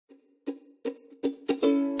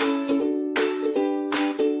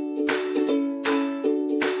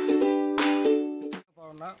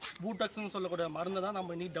பூட்டக்ஸ்னு சொல்லக்கூடிய மருந்து தான்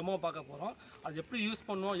நம்ம இன்றைக்கி டெமோ பார்க்க போகிறோம். அது எப்படி யூஸ்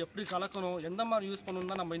பண்ணணும், எப்படி கலக்கணும், எந்த மாதிரி யூஸ்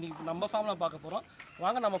பண்ணணும் தான் நம்ம இன்றைக்கி நம்ம ஃபார்மில் பார்க்க போகிறோம்.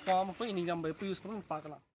 வாங்க நம்ம ஃபார்மை போய் இன்றைக்கி நம்ம எப்படி யூஸ் பண்ணணும்னு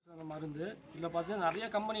பார்க்கலாம். அந்த மருந்து இதில் பார்த்தீங்கன்னா நிறைய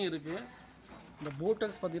கம்பெனி இருக்குது. இந்த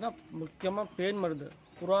பூட்டக்ஸ் பார்த்தீங்கன்னா முக்கியமாக பெயின் மருந்து.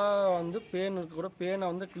 புறா வந்து பெயின் இருக்கக்கூட பெயினை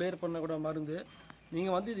வந்து கிளியர் பண்ணக்கூடிய மருந்து.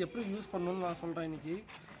 நீங்கள் வந்து இது எப்படி யூஸ் பண்ணணும்னு நான் சொல்கிறேன். இன்றைக்கி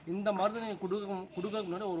இந்த மருந்து நீங்கள் கொடுக்கறதுக்கு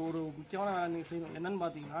முன்னாடி ஒரு முக்கியமான வேலை நீங்கள் செய்யணும். என்னென்னு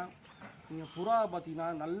பார்த்தீங்கன்னா, நீங்கள் புறா பார்த்தீங்கன்னா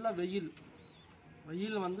நல்லா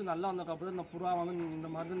வெயில் வந்து நல்லா வந்ததுக்கப்புறம் இந்த புறா வந்து நீங்கள் இந்த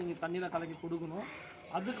மருந்து நீங்கள் தண்ணியில் கலக்கி கொடுக்கணும்.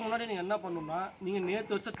 அதுக்கு முன்னாடி நீங்கள் என்ன பண்ணணும்னா, நீங்கள்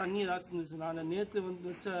நேற்று வச்ச தண்ணி ஏதாச்சும் இருந்துச்சுன்னா, அந்த நேற்று வந்து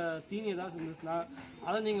வச்ச தீனி ஏதாச்சும் இருந்துச்சுன்னா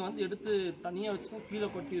அதை நீங்கள் வந்து எடுத்து தண்ணியை வச்சு கீழே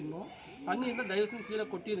கொட்டிடணும். தண்ணி இருந்தால் தயவுசெய்து கீழே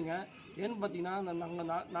கொட்டிடுங்க. ஏன்னு பார்த்தீங்கன்னா,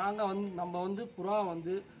 நம்ம வந்து புறா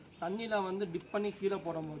வந்து தண்ணியில் வந்து டிப் பண்ணி கீழே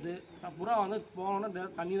போடும்போது புறா வந்து போனோன்னா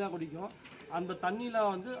தண்ணி தான் குடிக்கும். அந்த தண்ணியில்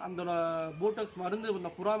வந்து அந்த பூட்டக்ஸ் மருந்து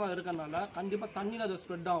இந்த புறாவில் இருக்கிறனால கண்டிப்பாக தண்ணியில் அது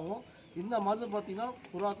ஸ்ப்ரெட் ஆகும். இந்த மருந்து பார்த்திங்கன்னா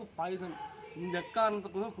புறாவுக்கு பாய்சன். இந்த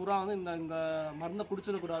எக்காரணத்துக்குமே புறா வந்து இந்த மருந்தை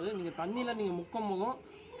குடிச்சிடக்கூடாது. நீங்கள் தண்ணியில் நீங்கள் முக்கும் போதும்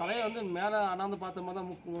தலையை வந்து மேலே அண்ணாந்து பார்த்த மாதிரி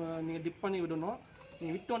தான் நீங்கள் டிப் பண்ணி விடணும்.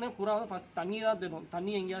 நீங்கள் விட்டோடனே புறா வந்து ஃபஸ்ட் தண்ணி தான் தேடும்.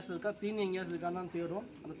 தண்ணி எங்கேயாச்சும் இருக்கா, தீனி எங்கேயாச்சும் இருக்கான்னு தான் தேடும்.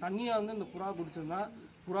 அந்த தண்ணியை வந்து இந்த புறா குடிச்சிருந்தா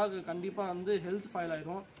புறாவுக்கு கண்டிப்பாக வந்து ஹெல்த் ஃபைல்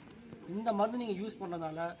ஆகிடும். இந்த மருந்து நீங்கள் யூஸ்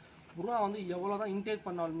பண்ணுறதுனால புறா வந்து எவ்வளோ தான் இன்டேக்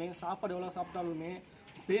பண்ணாலுமே, சாப்பாடு எவ்வளோ சாப்பிட்டாலுமே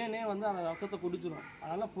பேனே வந்து அந்த ரத்தத்தை குடிச்சிடும்.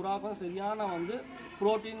 அதனால் புறாவுக்கும் சரியான வந்து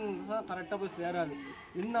ப்ரோட்டீன்ஸாக கரெக்டாக போய் சேராது.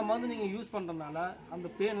 இந்த மருந்து நீங்கள் யூஸ் பண்ணுறதுனால அந்த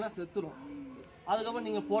பேன்லாம் செத்துடும். அதுக்கப்புறம்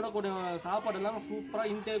நீங்கள் போடக்கூடிய சாப்பாடு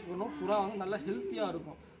சூப்பராக இன்டேக் பண்ணணும். புறா வந்து நல்லா ஹெல்த்தியாக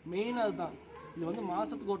இருக்கும். மெயினாக அதுதான். இது வந்து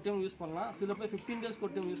மாதத்துக்கு ஒரு டைம் யூஸ் பண்ணலாம். சில பேர் 15 டேஸ்க்கு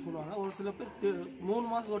ஒரு டைம் யூஸ் பண்ணுவாங்க. ஒரு சில பேர் 3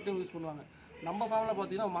 மாதத்துக்கு ஒரு டைம் யூஸ் பண்ணுவாங்க. நம்ம ஃபார்மில்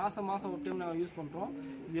பார்த்தீங்கன்னா மாதம் ஒரு டைம் நாங்கள் யூஸ் பண்ணுறோம்.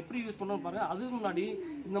 இது எப்படி யூஸ் பண்ணுறோம்னு பாருங்கள். அதுக்கு முன்னாடி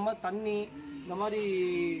இந்த மாதிரி தண்ணி, இந்த மாதிரி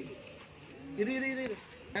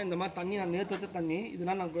இந்த மாதிரி தண்ணி நான் நேற்று வச்ச தண்ணி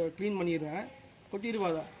இதெல்லாம் நான் க்ளீன் பண்ணிடுவேன்.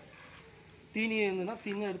 கொட்டிடுவாங்க. தீனி இருந்ததுன்னா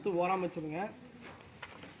தீனியை எடுத்து ஓராமல் வச்சுருங்க.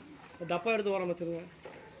 டப்பா எடுத்து ஓராமல் வச்சுருங்க.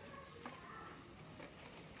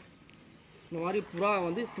 இந்த மாதிரி புறா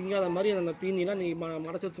வந்து திங்காத மாதிரி அந்த தீனிலாம் நீங்கள்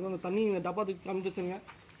மடைச்சி வச்சுருங்க. அந்த தண்ணி இந்த டப்பா தூக்கி கமிச்சு வச்சுருங்க.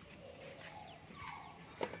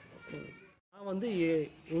 நான் வந்து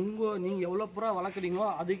நீங்கள் எவ்வளோ புறா வளர்க்குறீங்களோ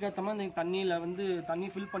அதுக்கேற்ற மாதிரி நீங்கள் தண்ணியில் வந்து தண்ணி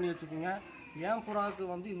ஃபில் பண்ணி வச்சுக்கோங்க. ஏன் புறாவுக்கு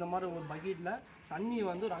வந்து இந்த மாதிரி ஒரு பக்கெட்டில் தண்ணி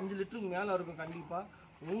வந்து ஒரு 5 லிட்டருக்கு மேலே இருக்கும். கண்டிப்பாக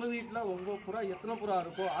உங்கள் வீட்டில் உங்கள் புறா எத்தனை புறா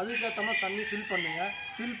இருக்கோ அதுக்கேற்ற மாதிரி தண்ணி ஃபில் பண்ணுங்கள்.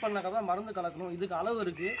 ஃபில் பண்ணக்கப்புறம் மருந்து கலக்கணும். இதுக்கு அளவு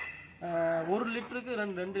இருக்குது. 1 லிட்டருக்கு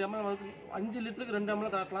 2 ml, 5 லிட்டருக்கு 2 ml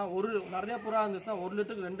கலக்கலாம். நிறைய புறா இருந்துச்சுன்னா 1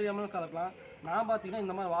 லிட்டருக்கு 2 ml கலக்கலாம். நான் பார்த்தீங்கன்னா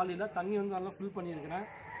இந்த மாதிரி வாளியில் தண்ணி வந்து நல்லா ஃபில் பண்ணியிருக்கிறேன்.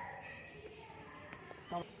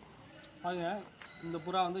 பாருங்க, இந்த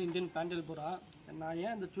புறா வந்து இந்தியன் பேண்டல் புறா. நான்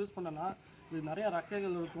ஏன் இந்த சூஸ் பண்ணேன்னா, இது நிறைய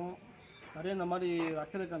ரெக்கைகள் இருக்கும். நிறைய இந்த மாதிரி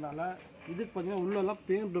ரெக்கை இருக்கிறதுனால இதுக்கு பார்த்தீங்கன்னா உள்ளெல்லாம்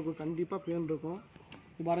பேன் இருக்கும். கண்டிப்பாக பேன் இருக்கும்.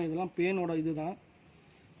 பாருங்கள், இதெல்லாம் பேனோட இது தான்.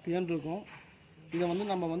 பேன் இருக்கும். இதை வந்து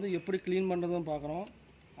நம்ம வந்து எப்படி க்ளீன் பண்ணுறதுன்னு பார்க்குறோம்.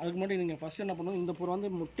 அதுக்கு முன்னாடி நீங்கள் ஃபஸ்ட்டு என்ன பண்ணணும், இந்த புறா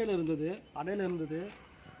வந்து முட்டையில் இருந்தது, அடையில் இருந்தது.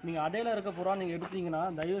 நீங்கள் அடையில் இருக்க புறா நீங்கள் எடுத்தீங்கன்னா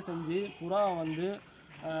தயவு செஞ்சு புறா வந்து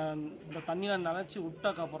இந்த தண்ணியில் நினச்சி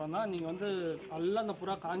விட்டக்கப்புறம் தான் நீங்கள் வந்து நல்லா அந்த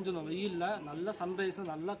புறா காஞ்சிடணும். வெயிலில் நல்லா சன்ரைஸு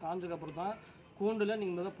நல்லா காஞ்சதுக்கப்புறம் தான் கூண்டில்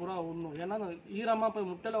நீங்கள் இந்த புறா விடணும். ஏன்னா ஈரமாக போய்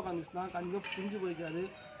முட்டையில் உட்காந்துச்சுன்னா கண்டிப்பாக புரிஞ்சு போய்க்காது,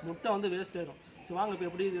 முட்டை வந்து வேஸ்ட் ஆயிடும். ஸோ வாங்க இப்போ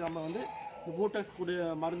எப்படி நம்ம வந்து இந்த பூட்டக்ஸ் கூடிய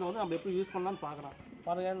மருந்தை வந்து நம்ம எப்படி யூஸ் பண்ணலான்னு பார்க்குறோம்.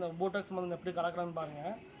 பாருங்கள், இந்த பூட்டக்ஸ் மருந்து எப்படி கலக்கலான்னு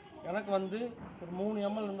பாருங்கள். எனக்கு வந்து ஒரு 3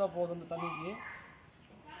 ml இருந்தால் போதும். இந்த தண்ணிக்கு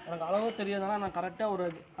எனக்கு அளவு தெரியாதனால நான் கரெக்டாக ஒரு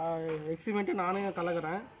எக்ஸ்பிரிமெண்ட்டு நானே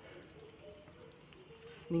கலக்கிறேன்.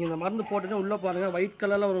 நீங்கள் இந்த மருந்து போட்டுட்டு உள்ளே பாருங்கள், ஒயிட்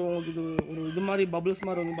கலரில் உங்களுக்கு இது மாதிரி பபிள்ஸ்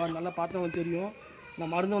மாதிரி வந்து பாருங்கள். நல்லா பார்த்தவங்க தெரியும். இந்த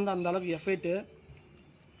மருந்து வந்து அந்த அளவுக்கு எஃபெக்ட்டு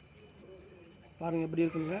பாருங்கள் எப்படி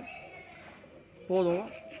இருக்குங்க. போதும்.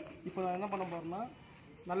 இப்போ நான் என்ன பண்ண போகிறேன்னா,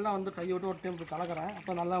 நல்லா வந்து கையை விட்டு ஒரு டைம் கலக்கிறேன்.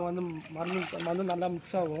 அப்போ நல்லா வந்து மருந்து நல்லா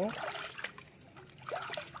மிக்ஸ் ஆகும்.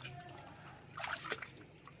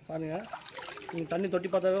 பாருங்கள், நீங்கள் தண்ணி தொட்டி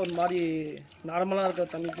பார்த்தாவே ஒரு மாதிரி நார்மலாக இருக்கிற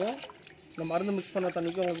தண்ணிக்கும் இந்த மருந்து மிக்ஸ் பண்ண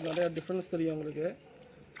தண்ணிக்கும் உங்களுக்கு நிறையா டிஃப்ரென்ஸ் தெரியும் உங்களுக்கு.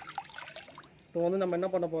 இப்போ வந்து நம்ம என்ன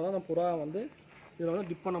பண்ண போகிறோம், அந்த புறா வந்து இதில் வந்து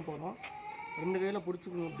டிப் பண்ண போகிறோம். 2 கையில்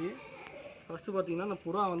பிடிச்சிக்கணும். அப்படி ஃபஸ்ட்டு பார்த்தீங்கன்னா இந்த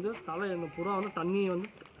புறா வந்து இந்த புறா வந்து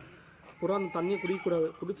புறா அந்த தண்ணியை குடிக்கக்கூடாது.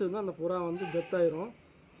 குடிச்சதுன்னா அந்த புறா வந்து டெத் ஆயிரும்.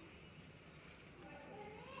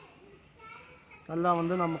 நல்லா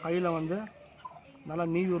வந்து நம்ம கையில் வந்து நல்லா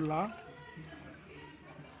நீவி விடலாம்.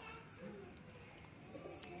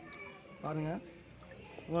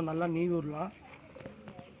 பாருங்கள், நல்லா நீவி விடலாம்.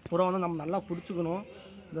 புறா வந்து நம்ம நல்லா பிடிச்சிக்கணும்.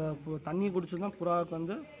 இந்த தண்ணி குடிச்சதுன்னா புறாவுக்கு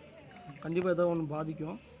வந்து கண்டிப்பாக ஏதோ ஒன்று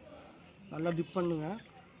பாதிக்கும். நல்லா டிப் பண்ணுங்க.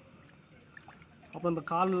 அப்புறம் இந்த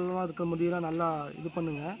காலெலாம் இருக்க முடியலாம் நல்லா இது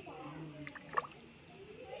பண்ணுங்கள்.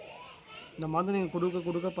 இந்த மாதிரி நீங்கள்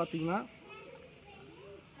கொடுக்க பார்த்தீங்கன்னா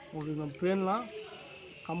உங்களுக்கு இந்த பேன்லாம்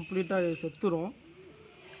கம்ப்ளீட்டாக செத்துரும்.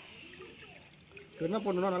 என்ன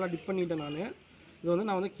பண்ணணும்னா நல்லா டிப் பண்ணிட்டேன் நான். இது வந்து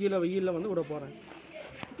நான் வந்து கீழே வெயிலில் வந்து விட போகிறேன்.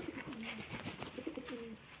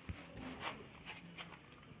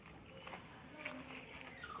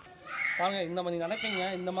 பாருங்கள், இந்த மாதிரி நினைப்பீங்க,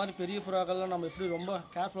 இந்த மாதிரி பெரிய புறாக்கள்லாம் நம்ம எப்படி ரொம்ப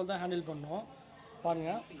கேர்ஃபுல்லாக தான் ஹேண்டில் பண்ணோம்.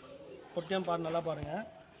 பாருங்கள், பொட்டியம் நல்லா பாருங்கள்,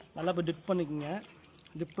 நல்லா போய் டிப் பண்ணிக்கோங்க.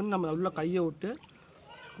 டிப் பண்ணி நம்ம உள்ள கையை விட்டு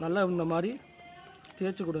நல்லா இந்த மாதிரி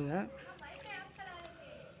தேய்ச்சி கொடுங்க.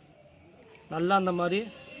 நல்லா அந்த மாதிரி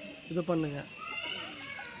இது பண்ணுங்க.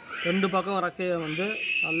 2 பக்கம் ரெக்கையை வந்து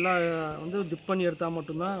நல்லா வந்து டிப் பண்ணி எடுத்தால்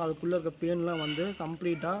மட்டும்தான் அதுக்குள்ளே இருக்க பேன்லாம் வந்து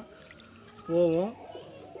கம்ப்ளீட்டாக போகும்.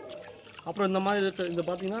 அப்புறம் இந்த மாதிரி இது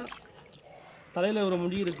பார்த்திங்கன்னா தலையில் ஒரு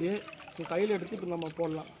முடி இருக்குது, கையில் எடுத்து இப்போ நம்ம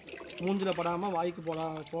போடலாம். மூஞ்சில் படாமல் வாய்க்கு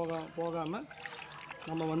போகாமல்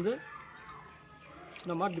நம்ம வந்து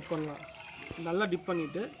இந்த மாதிரி டிப் பண்ணலாம். நல்லா டிப்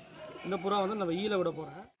பண்ணிவிட்டு இந்த புறா வந்து நான் வெயில விட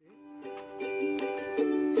போகிறேன்.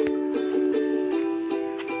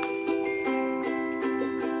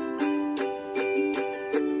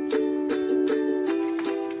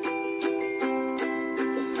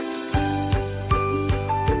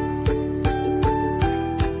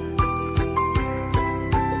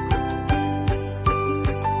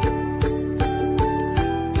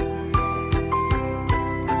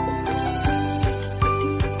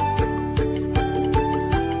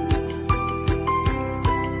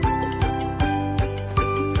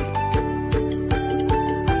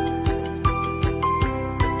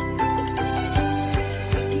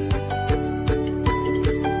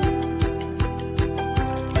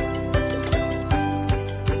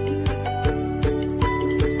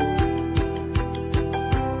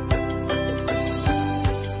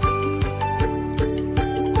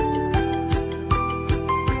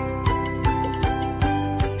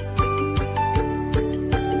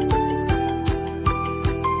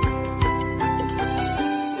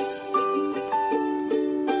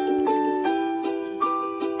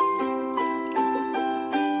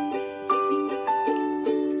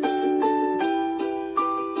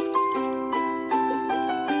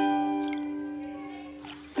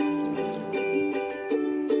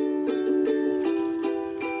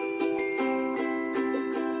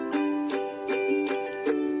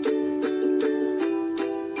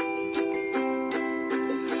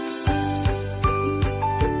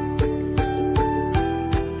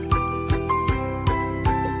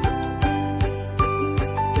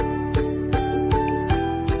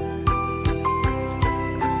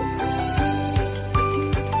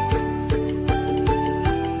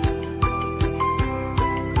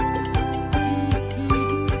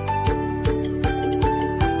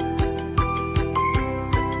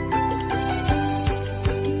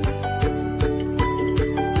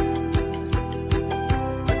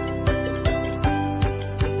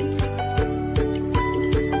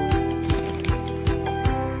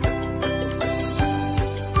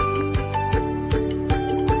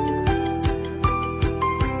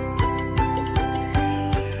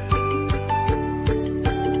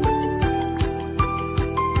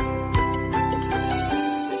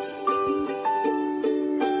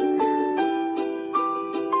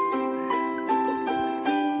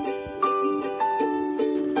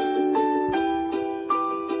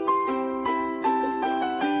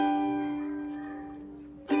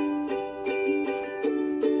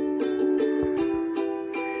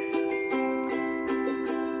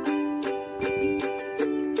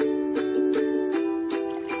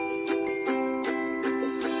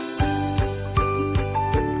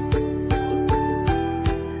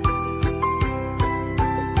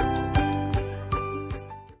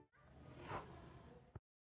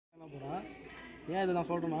 ஏன் இதை நான்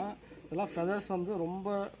சொல்கிறேன்னா, இதெல்லாம் ஃபெதர்ஸ் வந்து ரொம்ப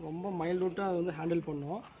ரொம்ப மைல்டூட்டாக வந்து ஹேண்டில்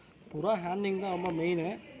பண்ணும். புறா ஹேண்ட்லிங் தான் ரொம்ப மெயின்.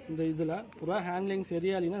 இந்த இதில் புறா ஹேண்ட்லிங்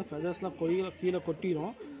சரியா இல்லைன்னா ஃபெதர்ஸ்லாம் கீழே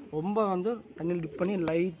கொட்டிடும். ரொம்ப வந்து தண்ணியில் டிப் பண்ணி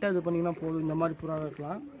லைட்டாக இது பண்ணிங்கன்னா போதும் இந்த மாதிரி புறா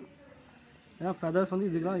இருக்கலாம். ஏன்னா ஃபெதர்ஸ்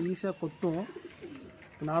வந்து இதுக்கெலாம் ஈஸியாக கொட்டும்.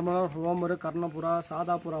 நார்மலாக ரோமரு, கர்ணப்புறா,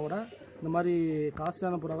 சாதா புறாவோட இந்த மாதிரி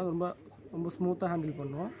காஸ்ட்லியான புறாவை ரொம்ப ரொம்ப ஸ்மூத்தாக ஹேண்டில்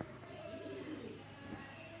பண்ணும்.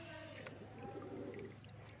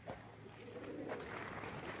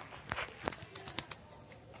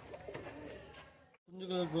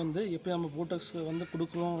 குஞ்சுகளுக்கு வந்து எப்படி நம்ம பூட்டக்ஸ் வந்து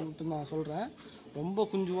கொடுக்குறோம்ட்டு நான் சொல்கிறேன். ரொம்ப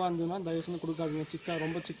குஞ்சுவாக இருந்ததுன்னா தயவு செஞ்சு கொடுக்காதீங்க.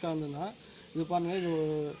 ரொம்ப சிக்காக இருந்ததுன்னா இது பாருங்கள். இது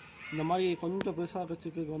இந்த மாதிரி கொஞ்சம் பெருசாக இருக்க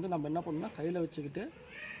சிக்குக்கு வந்து நம்ம என்ன பண்ணணும்னா கையில் வச்சுக்கிட்டு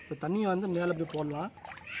இந்த தண்ணியை வந்து மேலே போய் போடலாம்.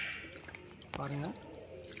 பாருங்கள்,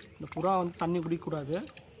 இந்த புறா வந்து தண்ணி குடிக்கக்கூடாது.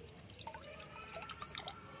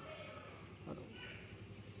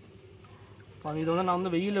 பாருங்கள், இதை வந்து நான்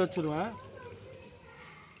வந்து வெயிலில் வச்சுருவேன்.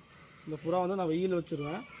 இந்த புறா வந்து நான் வெயிலில்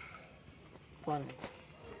வச்சுருவேன். பாருங்கள்,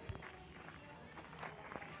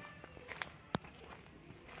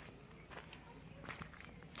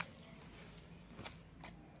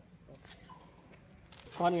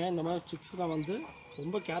 பாருங்கள், இந்த மாதிரி சிக்ஸ்லாம் வந்து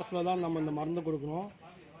ரொம்ப கேர்ஃபுல்லாக தான் நம்ம இந்த மருந்து கொடுக்கணும்.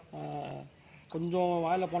 கொஞ்சம்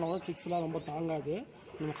வாயில் போனால் கூட சிக்ஸ்லாம் ரொம்ப தாங்காது.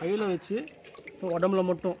 நம்ம கையில் வச்சு உடம்புல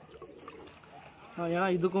மட்டும், ஏன்னா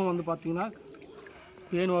இதுக்கும் வந்து பார்த்திங்கன்னா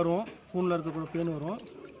பேன் வரும், கூனில் இருக்கக்கூடிய பேன் வரும்.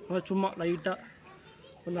 சும்மா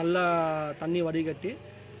லைட்டாக நல்லா தண்ணி வடிகட்டி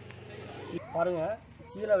பாருங்கள்.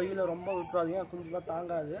 கீழே வெயில ரொம்ப விட்டுறாதீங்க, கொஞ்சம்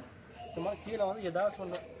தாங்காது. இந்த மாதிரி கீழே வந்து ஏதாச்சும்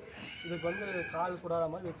ஒன்று இதுக்கு வந்து கால் சுடாத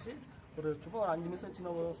மாதிரி வச்சு சும்மா ஒரு 5 நிமிஷம் வச்சு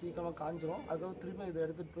நம்ம சீக்கிரமாக காஞ்சிரும். அதுக்கப்புறம் திரும்ப இதை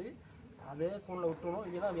எடுத்துகிட்டு போய் அதே கூனில் விட்டுணும்.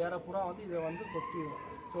 இல்லைன்னா வேறு புறா வந்து இதை வந்து கொட்டிடும்.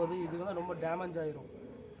 ஸோ இது வந்து ரொம்ப டேமேஜ் ஆகிரும்.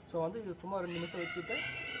 ஸோ வந்து இது சும்மா 2 நிமிஷம் வச்சுட்டு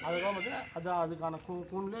அதுக்கப்புறம் வந்து அதுக்கான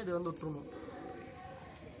கூண்டில் இதை வந்து விட்டுருணும்.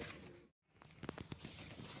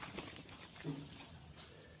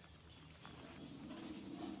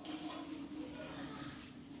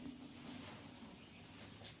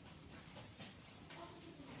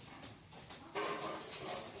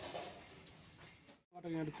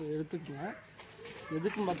 எடுத்துக்கங்க.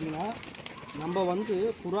 எதுக்குன்னு பார்த்தீங்கன்னா, நம்ம வந்து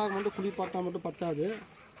புறாவை மட்டும் குளிப்பாட்டா மட்டும் பத்தாது,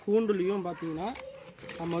 கூண்டுலேயும் பார்த்தீங்கன்னா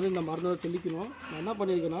நம்ம வந்து இந்த மருந்தை தெளிக்கணும். நான் என்ன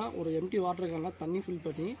பண்ணியிருக்கேன்னா, ஒரு எம்டி வாட்டர் கேனில் தண்ணி ஃபில்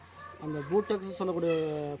பண்ணி அந்த பூட்டக்ஸ் சொல்லக்கூடிய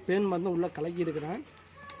பேன் மருந்து உள்ளே கலக்கி இருக்கிறேன்.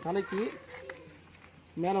 கலக்கி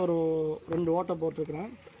மேலே ஒரு 2 ஓட்டை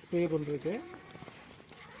போட்டிருக்கிறேன் ஸ்ப்ரே பண்ணுறதுக்கு.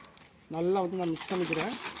 நல்லா வந்து நான் மிக்ஸ்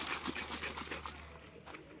பண்ணிக்கிறேன்.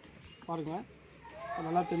 பாருங்கள்,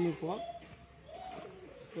 நல்லா தெரியும்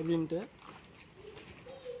எப்படின்ட்டு.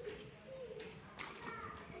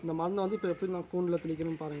 இந்த மருந்தை வந்து இப்போ எப்படி நான் கூண்டில்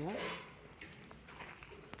தெளிக்கணும்னு பாருங்கள்.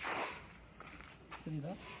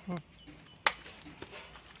 தெரியுதா?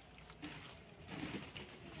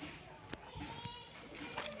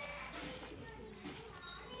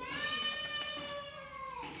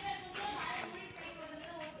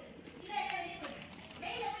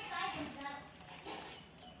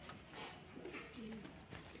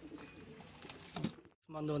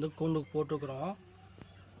 மருந்து வந்து கூண்டுக்கு போட்டுருக்குறோம்.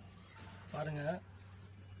 பாருங்கள்,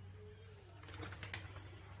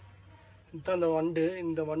 இதுதான்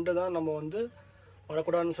இந்த வண்டு தான் நம்ம வந்து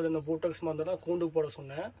வரக்கூடாதுன்னு சொல்லி இந்த பூட்டக்ஸ் மருந்து தான் கூண்டுக்கு போட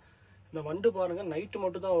சொன்னேன். இந்த வண்டு பாருங்கள், நைட்டு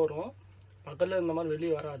மட்டும் தான் வரும், பகலில் இந்த மாதிரி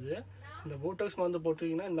வெளியே வராது. இந்த பூட்டக்ஸ் மருந்து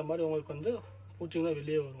போட்டிங்கன்னா இந்த மாதிரி உங்களுக்கு வந்து பூச்சிங்கன்னா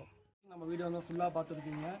வெளியே வரும். நம்ம வீடியோ வந்து ஃபுல்லாக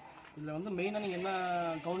பார்த்துருக்கீங்க. இதில் வந்து மெயினாக நீங்கள் என்ன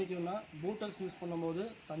கவனிக்கணும்னா, பூட்டக்ஸ் யூஸ் பண்ணும்போது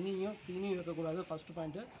தண்ணியும் தீனியும் இருக்கக்கூடாது, ஃபஸ்ட்டு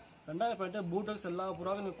பாயிண்ட்டு. 2வது பாயிண்ட்டு, பூட்டக்ஸ் எல்லா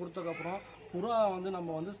புறாவும் நீங்கள் கொடுத்ததுக்கப்புறம் புறா வந்து நம்ம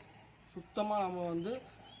வந்து சுத்தமாக நம்ம வந்து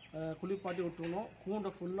குளிப்பாட்டி விட்டுருணும். கூண்டை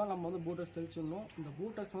ஃபுல்லாக நம்ம வந்து பூட்டக்ஸ் தெளிச்சிடணும். இந்த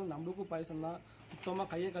பூட்டக்ஸ் வந்து நம்மளுக்கும் பாய்சன் தான். சுத்தமாக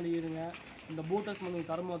கையை கழுவிடுங்க. இந்த பூட்டக்ஸ் வந்து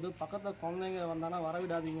தரும்போது பக்கத்தில் குழந்தைங்க வந்தாங்கன்னா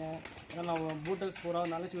வரவிடாதீங்க. ஏன்னா நம்ம பூட்டக்ஸ் புறா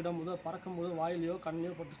நினச்சி விடும்போது பறக்கும்போது வாயிலையோ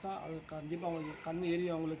கண்ணிலையோ பட்டுச்சுன்னா அது கண்டிப்பாக அவங்களுக்கு கண்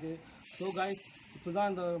எரியும் அவங்களுக்கு. ஸோ காய்ஸ், இப்போ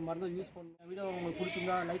தான் இந்த மருந்தை யூஸ் பண்ணுங்கள். வீடியோ உங்களுக்கு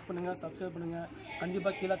பிடிச்சிருந்தா லைக் பண்ணுங்கள், சப்ஸ்கிரைப் பண்ணுங்கள்,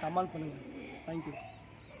 கண்டிப்பாக கீழே கமெண்ட் பண்ணுங்கள். தேங்க்யூ.